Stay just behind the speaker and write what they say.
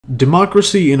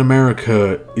Democracy in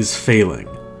America is failing.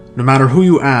 No matter who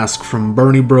you ask, from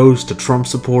Bernie bros to Trump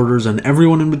supporters and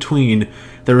everyone in between,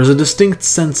 there is a distinct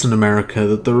sense in America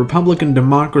that the Republican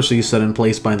democracy set in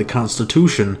place by the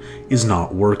Constitution is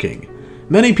not working.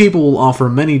 Many people will offer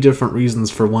many different reasons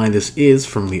for why this is,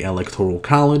 from the Electoral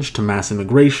College to mass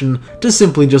immigration to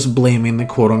simply just blaming the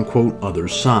quote-unquote other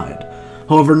side.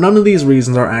 However, none of these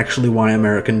reasons are actually why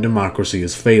American democracy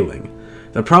is failing.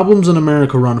 The problems in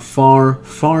America run far,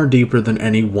 far deeper than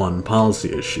any one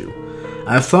policy issue.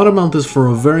 I've thought about this for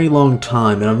a very long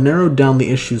time, and I've narrowed down the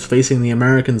issues facing the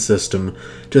American system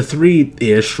to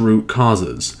three-ish root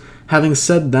causes. Having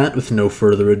said that, with no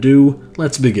further ado,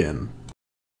 let's begin.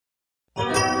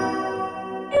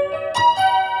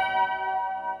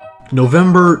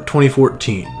 November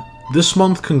 2014. This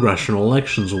month, congressional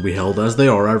elections will be held as they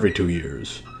are every 2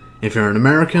 years. If you're an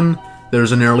American,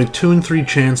 there's a nearly 2 in 3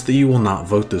 chance that you will not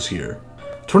vote this year.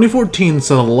 2014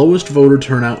 saw the lowest voter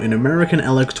turnout in American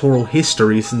electoral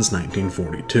history since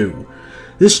 1942.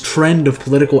 This trend of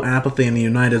political apathy in the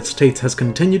United States has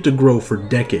continued to grow for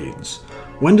decades.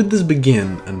 When did this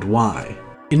begin, and why?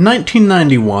 In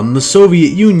 1991, the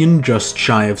Soviet Union, just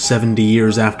shy of 70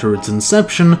 years after its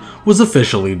inception, was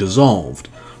officially dissolved.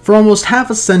 For almost half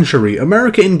a century,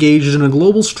 America engaged in a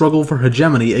global struggle for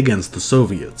hegemony against the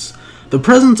Soviets. The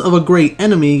presence of a great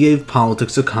enemy gave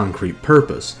politics a concrete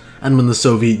purpose, and when the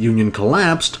Soviet Union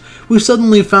collapsed, we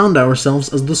suddenly found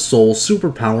ourselves as the sole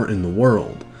superpower in the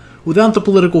world. Without the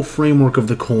political framework of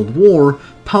the Cold War,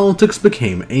 politics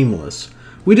became aimless.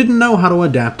 We didn't know how to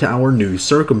adapt to our new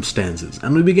circumstances,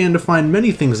 and we began to find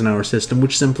many things in our system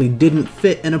which simply didn't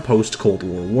fit in a post-Cold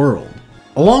War world.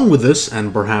 Along with this,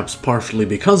 and perhaps partially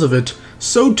because of it,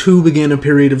 so too began a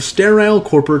period of sterile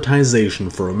corporatization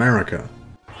for America.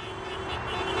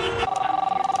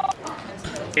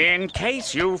 In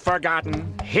case you've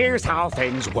forgotten, here's how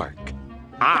things work.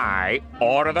 I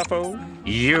order the food,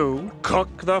 you cook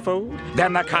the food,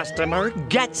 then the customer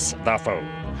gets the food.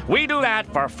 We do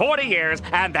that for 40 years,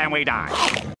 and then we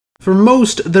die. For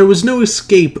most, there was no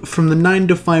escape from the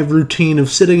 9-to-5 routine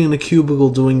of sitting in a cubicle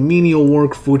doing menial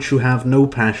work for which you have no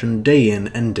passion day in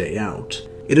and day out.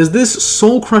 It is this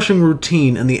soul-crushing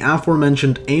routine and the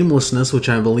aforementioned aimlessness which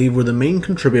I believe were the main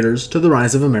contributors to the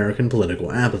rise of American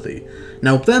political apathy.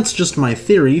 Now, if that's just my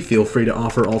theory, feel free to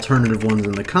offer alternative ones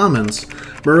in the comments,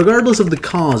 but regardless of the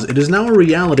cause, it is now a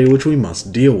reality which we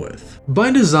must deal with.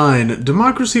 By design,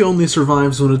 democracy only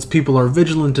survives when its people are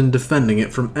vigilant in defending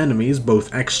it from enemies,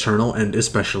 both external and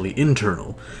especially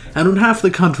internal. And when half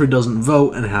the country doesn't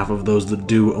vote, and half of those that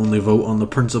do only vote on the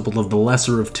principle of the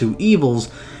lesser of two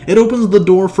evils, it opens the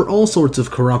door for all sorts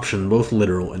of corruption, both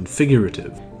literal and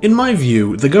figurative. In my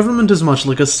view, the government is much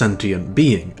like a sentient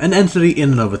being, an entity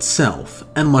in and of itself,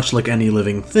 and much like any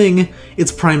living thing,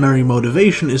 its primary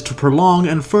motivation is to prolong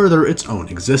and further its own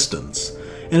existence.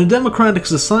 In a democratic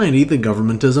society, the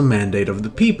government is a mandate of the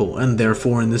people, and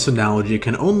therefore in this analogy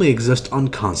can only exist on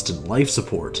constant life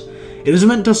support. It is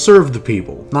meant to serve the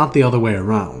people, not the other way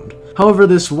around. However,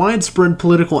 this widespread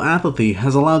political apathy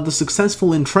has allowed the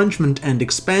successful entrenchment and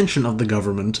expansion of the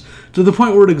government to the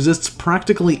point where it exists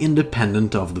practically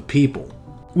independent of the people.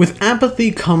 With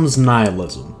apathy comes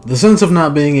nihilism. The sense of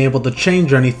not being able to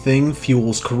change anything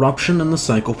fuels corruption and the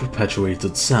cycle perpetuates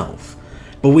itself.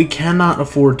 But we cannot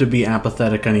afford to be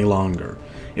apathetic any longer.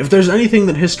 If there's anything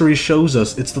that history shows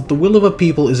us, it's that the will of a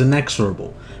people is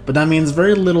inexorable, but that means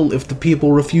very little if the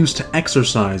people refuse to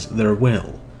exercise their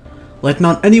will. Let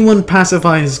not anyone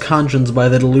pacify his conscience by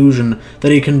the delusion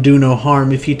that he can do no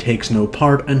harm if he takes no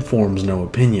part and forms no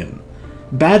opinion.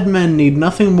 Bad men need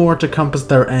nothing more to compass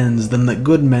their ends than that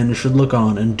good men should look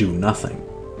on and do nothing.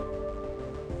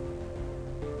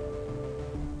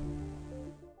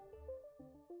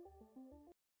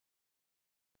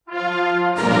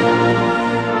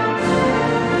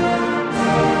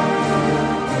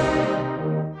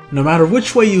 No matter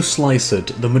which way you slice it,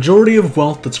 the majority of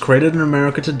wealth that's created in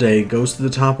America today goes to the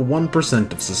top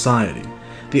 1% of society.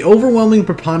 The overwhelming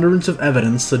preponderance of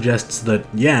evidence suggests that,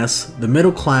 yes, the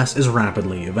middle class is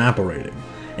rapidly evaporating.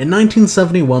 In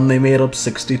 1971, they made up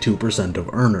 62%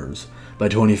 of earners. By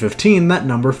 2015, that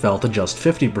number fell to just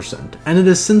 50%, and it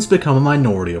has since become a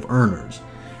minority of earners.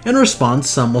 In response,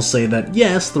 some will say that,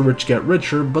 yes, the rich get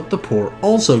richer, but the poor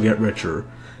also get richer.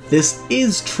 This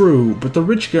is true, but the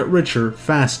rich get richer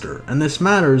faster, and this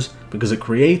matters because it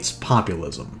creates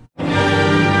populism.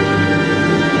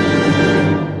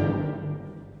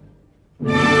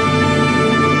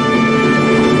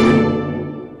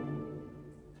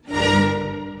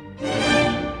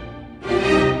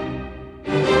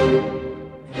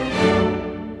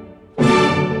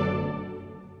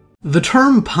 The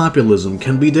term populism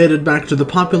can be dated back to the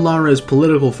populares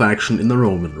political faction in the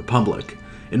Roman Republic.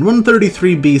 In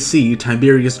 133 BC,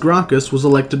 Tiberius Gracchus was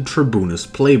elected tribunus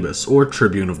plebis, or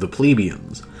tribune of the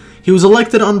plebeians. He was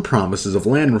elected on promises of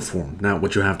land reform. Now,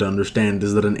 what you have to understand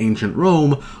is that in ancient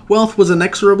Rome, wealth was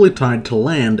inexorably tied to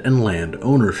land and land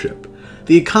ownership.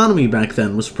 The economy back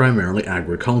then was primarily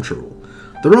agricultural.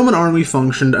 The Roman army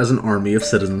functioned as an army of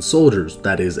citizen soldiers,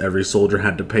 that is, every soldier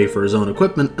had to pay for his own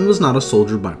equipment and was not a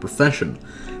soldier by profession.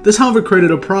 This, however,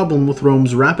 created a problem with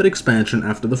Rome's rapid expansion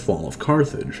after the fall of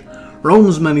Carthage.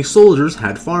 Rome's many soldiers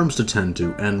had farms to tend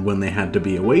to, and when they had to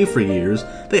be away for years,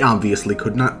 they obviously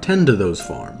could not tend to those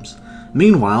farms.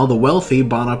 Meanwhile, the wealthy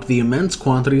bought up the immense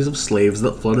quantities of slaves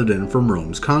that flooded in from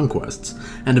Rome's conquests,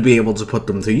 and to be able to put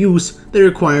them to use, they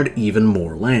required even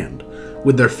more land.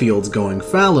 With their fields going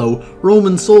fallow,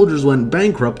 Roman soldiers went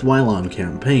bankrupt while on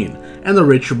campaign, and the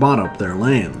rich bought up their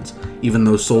lands. Even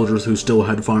those soldiers who still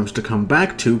had farms to come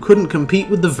back to couldn't compete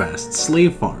with the vast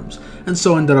slave farms, and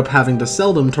so ended up having to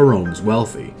sell them to Rome's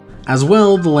wealthy. As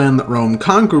well, the land that Rome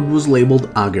conquered was labeled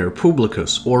ager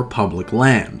publicus, or public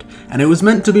land, and it was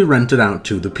meant to be rented out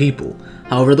to the people.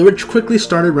 However, the rich quickly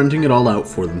started renting it all out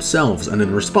for themselves, and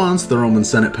in response, the Roman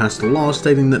Senate passed a law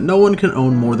stating that no one can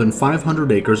own more than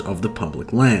 500 acres of the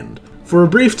public land. For a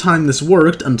brief time this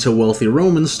worked, until wealthy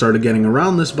Romans started getting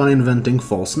around this by inventing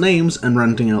false names and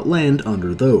renting out land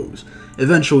under those.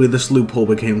 Eventually, this loophole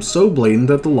became so blatant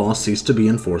that the law ceased to be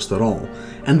enforced at all.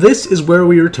 And this is where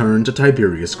we return to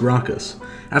Tiberius Gracchus.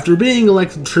 After being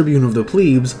elected tribune of the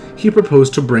plebes, he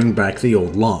proposed to bring back the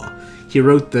old law. He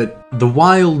wrote that the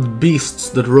wild beasts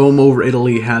that roam over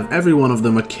Italy have every one of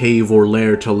them a cave or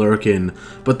lair to lurk in,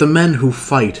 but the men who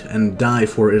fight and die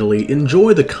for Italy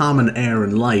enjoy the common air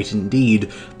and light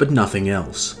indeed, but nothing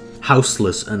else.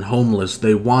 Houseless and homeless,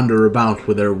 they wander about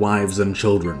with their wives and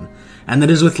children. And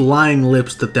it is with lying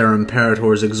lips that their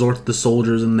imperators exhort the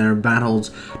soldiers in their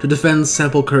battles to defend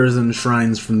sepulchres and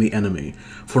shrines from the enemy,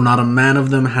 for not a man of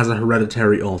them has a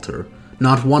hereditary altar,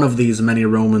 not one of these many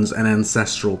Romans an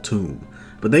ancestral tomb.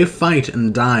 But they fight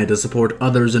and die to support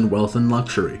others in wealth and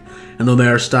luxury, and though they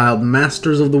are styled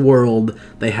masters of the world,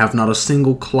 they have not a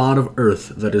single clod of earth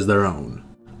that is their own.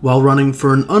 While running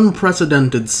for an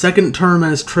unprecedented second term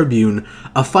as tribune,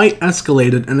 a fight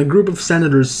escalated and a group of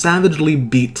senators savagely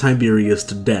beat Tiberius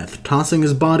to death, tossing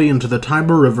his body into the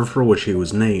Tiber River for which he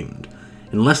was named.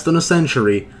 In less than a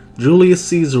century, Julius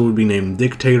Caesar would be named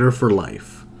dictator for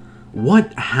life.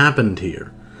 What happened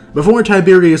here? Before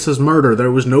Tiberius's murder, there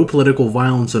was no political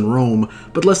violence in Rome,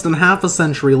 but less than half a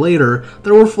century later,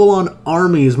 there were full-on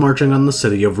armies marching on the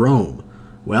city of Rome.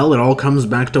 Well, it all comes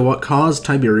back to what caused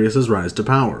Tiberius's rise to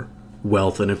power: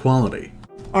 wealth inequality.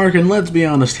 Arkin, let's be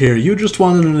honest here, you just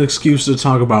wanted an excuse to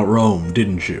talk about Rome,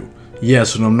 didn't you?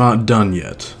 Yes, and I'm not done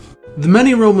yet. The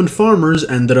many Roman farmers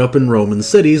ended up in Roman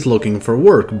cities looking for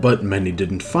work, but many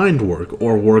didn't find work,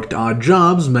 or worked odd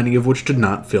jobs, many of which did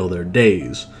not fill their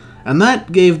days. And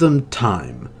that gave them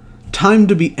time. Time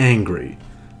to be angry.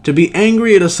 To be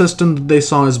angry at a system that they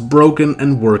saw as broken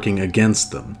and working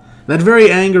against them. That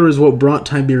very anger is what brought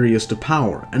Tiberius to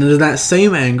power, and it is that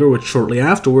same anger which shortly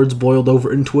afterwards boiled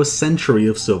over into a century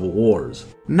of civil wars.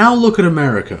 Now look at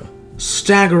America.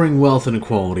 Staggering wealth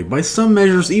inequality, by some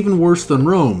measures even worse than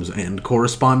Rome's, and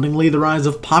correspondingly the rise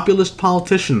of populist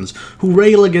politicians who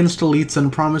rail against elites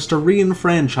and promise to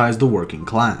re-enfranchise the working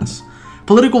class.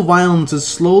 Political violence is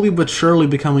slowly but surely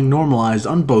becoming normalized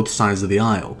on both sides of the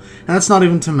aisle, and that's not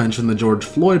even to mention the George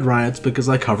Floyd riots because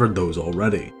I covered those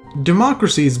already.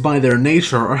 Democracies, by their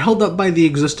nature, are held up by the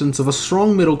existence of a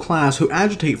strong middle class who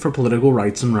agitate for political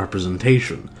rights and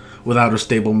representation. Without a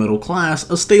stable middle class,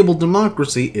 a stable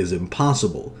democracy is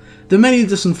impossible. The many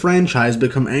disenfranchised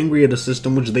become angry at a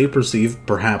system which they perceive,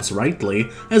 perhaps rightly,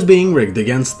 as being rigged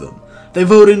against them. They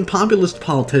vote in populist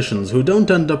politicians who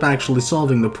don't end up actually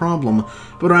solving the problem,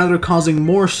 but rather causing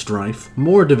more strife,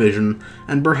 more division,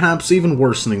 and perhaps even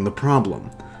worsening the problem.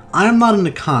 I am not an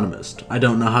economist. I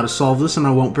don't know how to solve this, and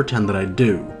I won't pretend that I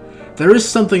do. There is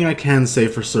something I can say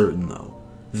for certain, though.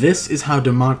 This is how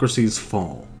democracies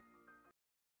fall.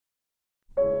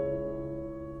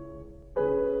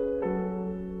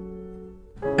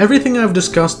 Everything I've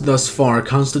discussed thus far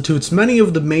constitutes many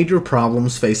of the major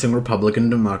problems facing Republican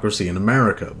democracy in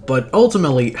America, but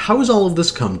ultimately, how has all of this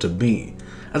come to be?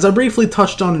 As I briefly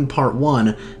touched on in Part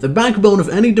 1, the backbone of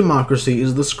any democracy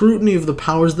is the scrutiny of the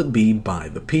powers that be by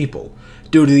the people.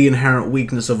 Due to the inherent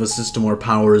weakness of a system where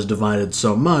power is divided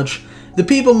so much, the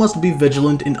people must be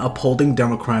vigilant in upholding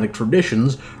democratic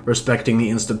traditions, respecting the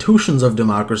institutions of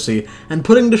democracy, and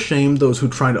putting to shame those who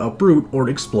try to uproot or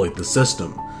exploit the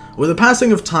system. With the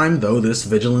passing of time, though, this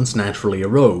vigilance naturally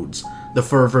erodes. The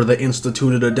fervor that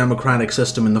instituted a democratic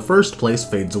system in the first place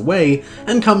fades away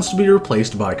and comes to be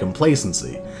replaced by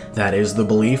complacency. That is, the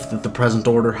belief that the present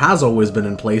order has always been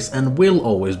in place and will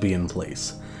always be in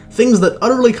place. Things that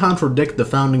utterly contradict the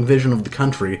founding vision of the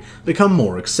country become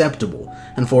more acceptable,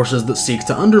 and forces that seek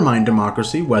to undermine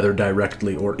democracy, whether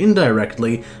directly or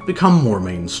indirectly, become more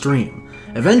mainstream.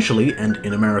 Eventually, and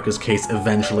in America's case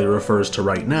eventually refers to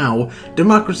right now,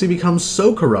 democracy becomes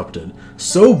so corrupted,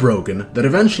 so broken, that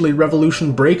eventually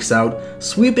revolution breaks out,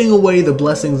 sweeping away the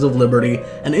blessings of liberty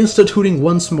and instituting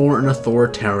once more an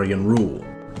authoritarian rule.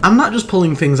 I'm not just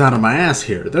pulling things out of my ass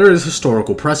here, there is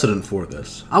historical precedent for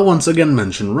this. I'll once again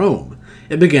mention Rome.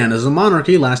 It began as a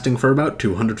monarchy lasting for about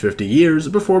 250 years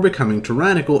before becoming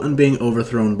tyrannical and being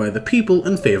overthrown by the people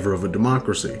in favor of a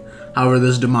democracy. However,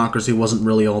 this democracy wasn't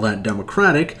really all that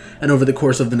democratic, and over the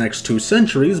course of the next 2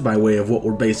 centuries, by way of what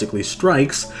were basically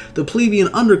strikes, the plebeian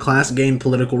underclass gained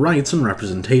political rights and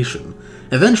representation.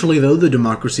 Eventually, though, the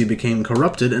democracy became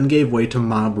corrupted and gave way to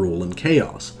mob rule and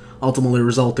chaos, ultimately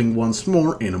resulting once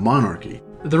more in a monarchy.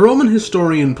 The Roman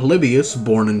historian Polybius,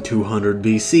 born in 200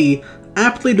 BC,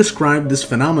 aptly described this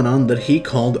phenomenon that he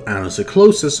called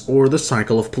anacyclosis, or the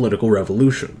cycle of political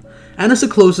revolution.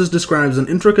 Anacyclosis describes an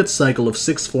intricate cycle of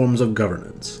 6 forms of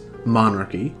governance: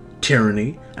 monarchy,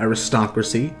 tyranny,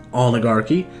 aristocracy,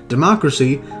 oligarchy,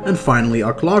 democracy, and finally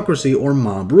autocracy or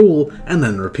mob rule, and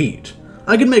then repeat.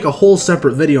 I could make a whole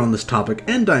separate video on this topic,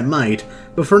 and I might,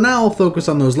 but for now I'll focus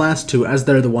on those last 2 as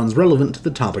they're the ones relevant to the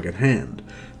topic at hand.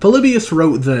 Polybius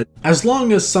wrote that, as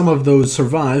long as some of those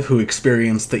survive who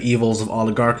experience the evils of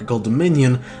oligarchical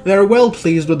dominion, they are well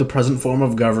pleased with the present form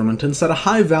of government and set a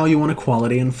high value on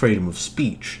equality and freedom of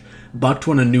speech. But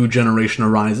when a new generation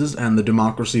arises and the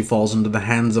democracy falls into the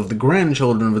hands of the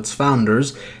grandchildren of its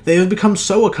founders, they have become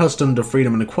so accustomed to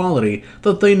freedom and equality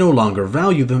that they no longer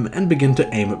value them and begin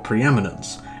to aim at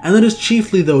preeminence, and it is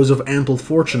chiefly those of ample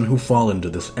fortune who fall into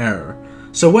this error.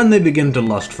 So when they begin to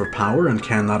lust for power and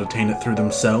cannot attain it through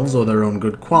themselves or their own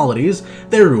good qualities,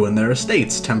 they ruin their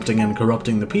estates, tempting and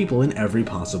corrupting the people in every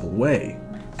possible way.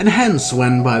 And hence,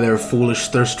 when by their foolish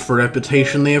thirst for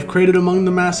reputation they have created among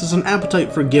the masses an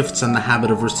appetite for gifts and the habit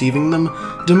of receiving them,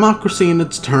 democracy in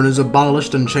its turn is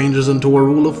abolished and changes into a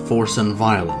rule of force and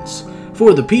violence.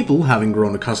 For the people, having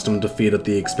grown accustomed to feed at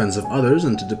the expense of others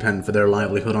and to depend for their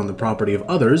livelihood on the property of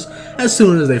others, as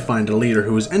soon as they find a leader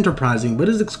who is enterprising but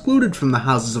is excluded from the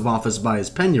houses of office by his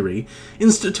penury,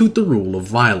 institute the rule of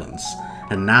violence.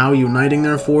 And now, uniting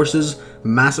their forces,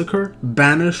 massacre,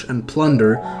 banish, and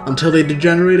plunder until they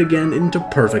degenerate again into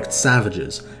perfect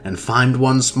savages, and find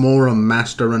once more a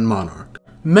master and monarch.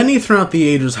 Many throughout the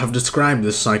ages have described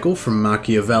this cycle, from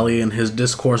Machiavelli in his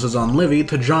Discourses on Livy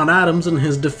to John Adams in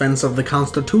his defense of the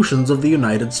constitutions of the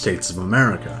United States of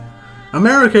America.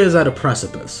 America is at a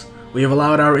precipice. We have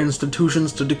allowed our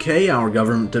institutions to decay, our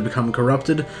government to become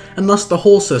corrupted, and thus the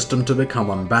whole system to become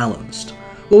unbalanced.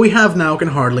 What we have now can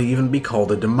hardly even be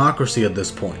called a democracy at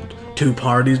this point. 2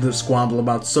 parties that squabble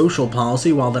about social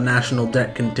policy while the national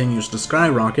debt continues to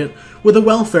skyrocket, with a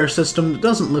welfare system that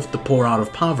doesn't lift the poor out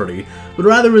of poverty, but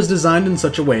rather is designed in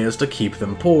such a way as to keep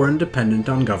them poor and dependent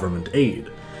on government aid.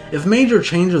 If major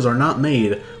changes are not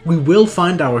made, we will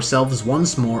find ourselves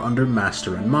once more under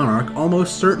master and monarch,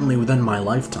 almost certainly within my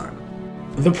lifetime.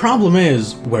 The problem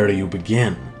is, where do you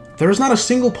begin? There is not a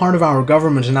single part of our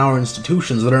government and our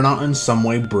institutions that are not in some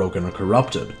way broken or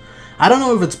corrupted. I don't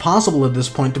know if it's possible at this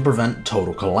point to prevent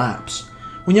total collapse.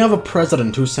 When you have a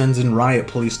president who sends in riot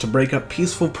police to break up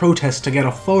peaceful protests to get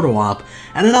a photo op,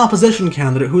 and an opposition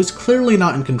candidate who is clearly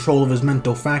not in control of his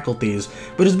mental faculties,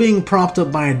 but is being propped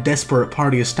up by a desperate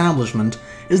party establishment,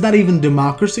 is that even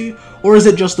democracy, or is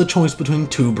it just the choice between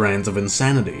 2 brands of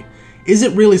insanity? Is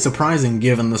it really surprising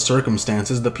given the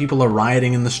circumstances that people are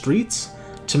rioting in the streets?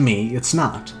 To me, it's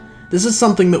not. This is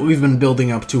something that we've been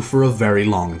building up to for a very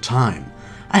long time.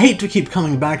 I hate to keep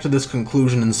coming back to this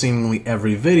conclusion in seemingly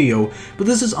every video, but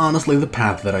this is honestly the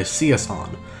path that I see us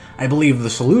on. I believe the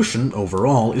solution,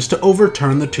 overall, is to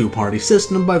overturn the 2-party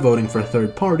system by voting for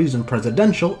third parties in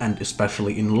presidential and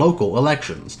especially in local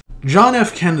elections. John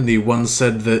F. Kennedy once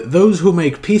said that those who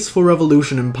make peaceful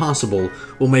revolution impossible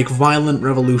will make violent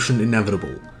revolution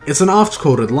inevitable. It's an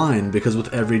oft-quoted line because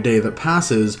with every day that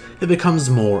passes, it becomes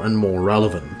more and more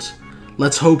relevant.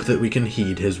 Let's hope that we can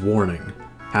heed his warning.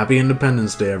 Happy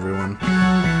Independence Day, everyone.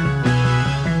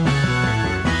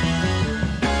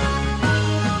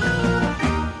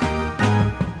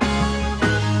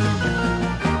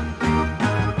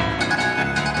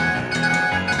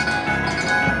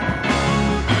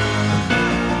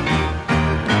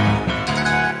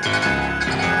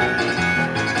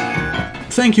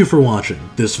 Thank you for watching.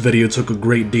 This video took a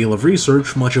great deal of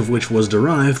research, much of which was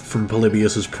derived from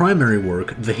Polybius's primary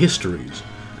work, The Histories.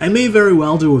 I may very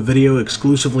well do a video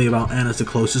exclusively about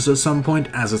Anaxagoras at some point,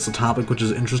 as it's a topic which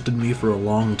has interested me for a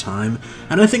long time,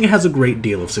 and I think it has a great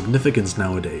deal of significance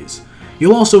nowadays.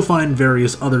 You'll also find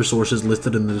various other sources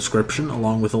listed in the description,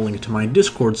 along with a link to my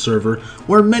Discord server,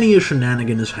 where many a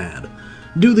shenanigan is had.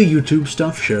 Do the YouTube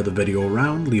stuff, share the video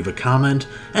around, leave a comment,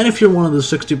 and if you're one of the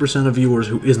 60% of viewers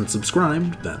who isn't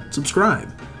subscribed, then subscribe.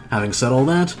 Having said all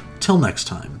that, till next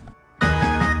time.